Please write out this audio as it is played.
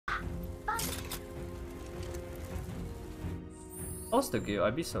How's the game?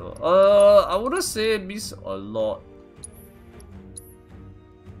 I miss a lot. I wouldn't say miss a lot.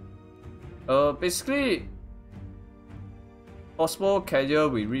 Basically, Cosmo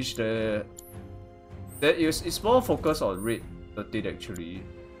Canyon we reached there. It's more focused on Raid 13 actually.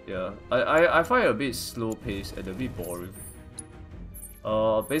 Yeah, I find it a bit slow paced and a bit boring.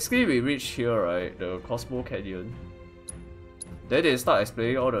 Basically we reach here, right, the Cosmo Canyon. Then they start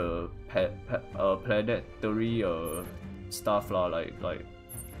explaining all the planetary stuff lah, like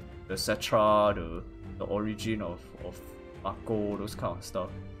the Cetra, the origin of Mako, those kind of stuff.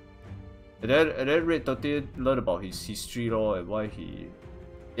 And then Raid 13 learn about his history lor, and why he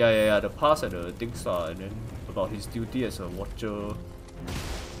the past and the things lah, and then about his duty as a watcher.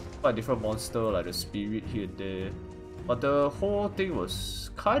 Quite different monster like the spirit here and there. But the whole thing was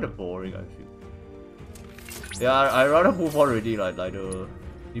kind of boring, I feel. Yeah, I rather move on already, like the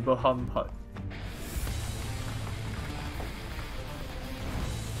Nibelheim part.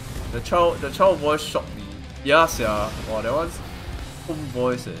 The child voice shocked me. Yes, yeah. Wow, that one's home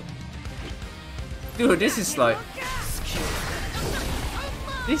voice. Dude, this is like,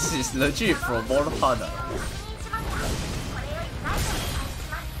 this is legit from Monhan.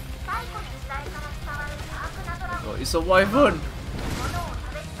 Oh, it's a wyvern.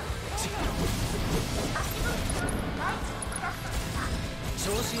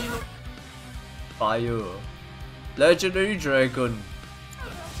 Fire. Legendary dragon.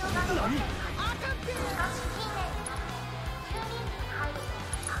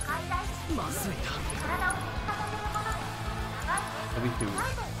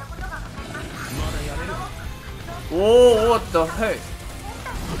 Whoa, what the heck?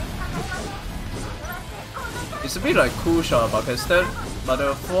 It's a bit like Kusha, but can stand, but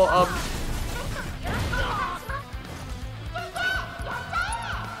the forearm.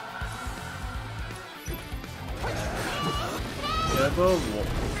 Jabberwock.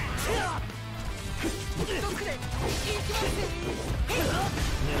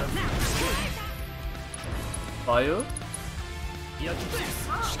 Fire?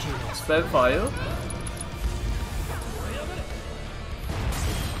 Spam fire?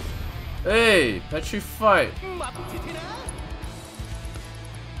 Hey, petrified.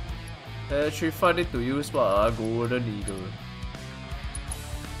 Petrified need to use what? Golden Eagle.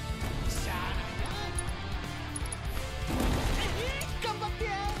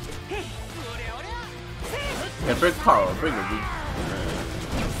 Can break power, break the weak.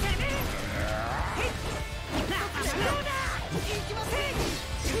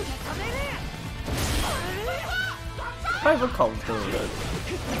 Can't even counter that.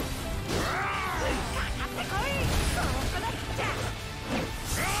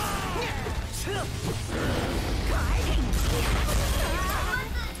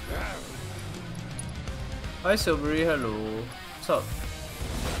 Hi Silvery, hello. What's up?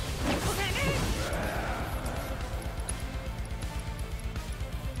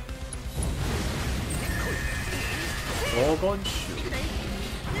 Gorgon shoot.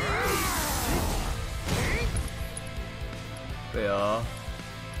 Where?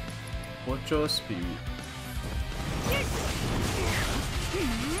 Watcher spirit.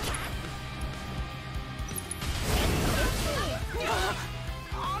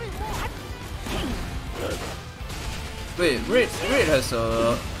 Wait, Raid has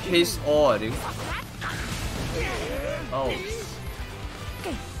a haste ore, I think. Oh.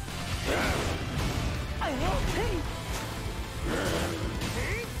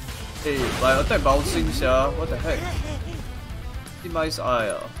 Hey, my attack bouncing, sia. What the heck? Demise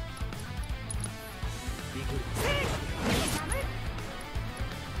eye.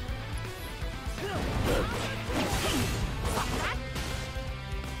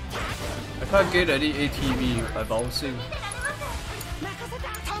 I can't get any ATB by bouncing.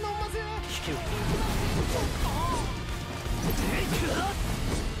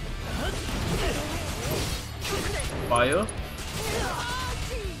 Fire.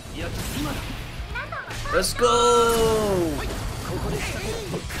 Let's go!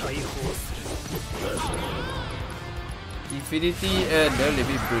 Infinity and then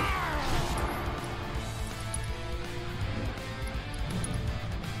limit break.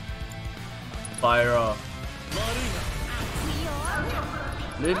 Fire.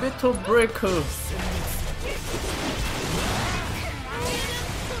 Limit breaker.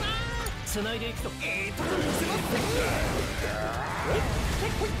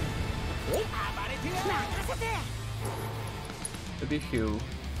 A big heal.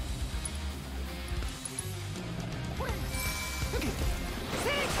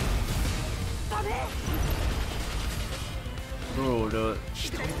 Bro,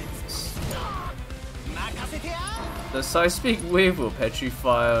 The seismic wave will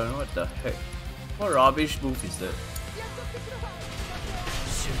petrify. What the heck? What rubbish move is that?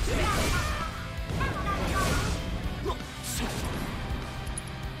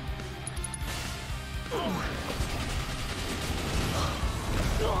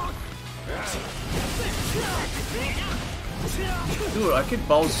 Dude, I keep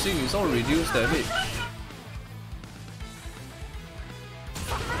bouncing, it's all reduced damage.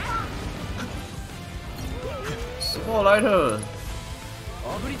 Small lighter.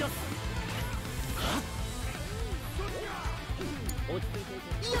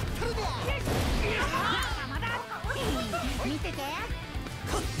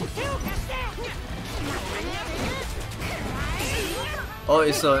 Oh,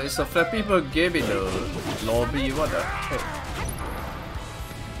 it's a Flappy Bird game in the lobby. What the heck?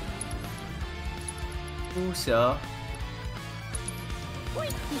 Who's ya?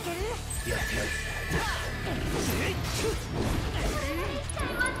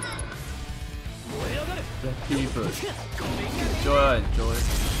 Flappy Bird. Enjoy, enjoy.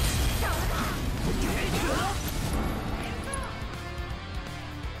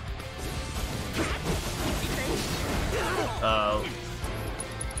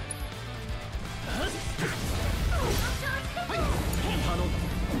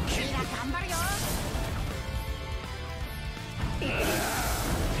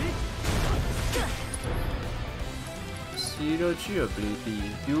 Synergy ability.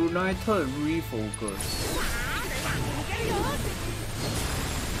 United refocus.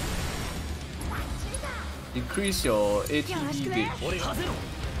 Increase your ATB gauge.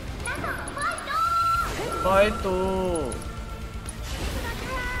 Fight!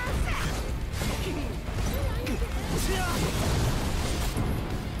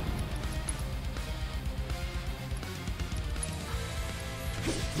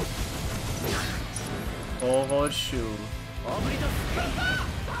 Oh, shoot.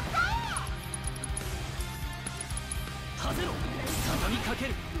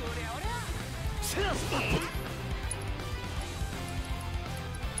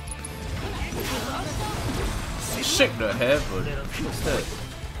 Shake the heaven. What's that?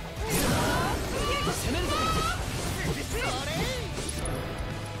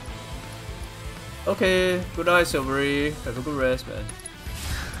 Okay, good night, Silvery. Have a good rest, man.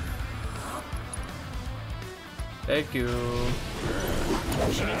 Thank you.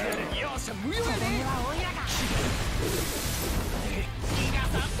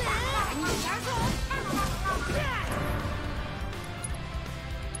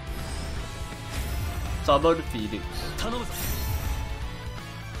 Summon Phoenix.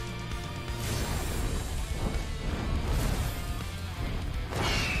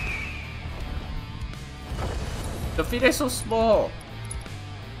 The Phoenix is so small.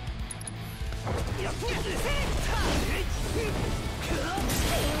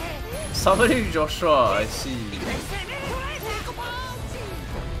 Summoning Joshua, I see.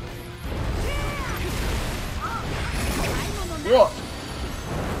 What?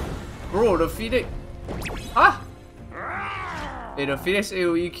 Bro, the Phoenix. Huh? Hey, the Phoenix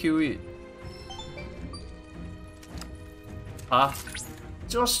AoE kill it. Huh?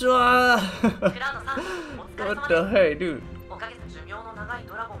 Joshua! What the heck, dude?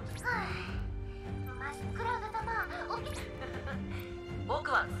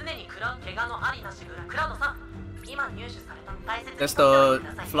 There's the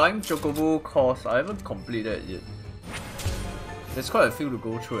Flying Chocobo course. I haven't completed yet. There's quite a few to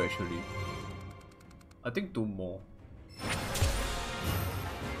go through actually. I think 2 more.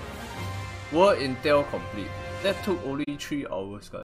 World Intel complete. That took only 3 hours, guys.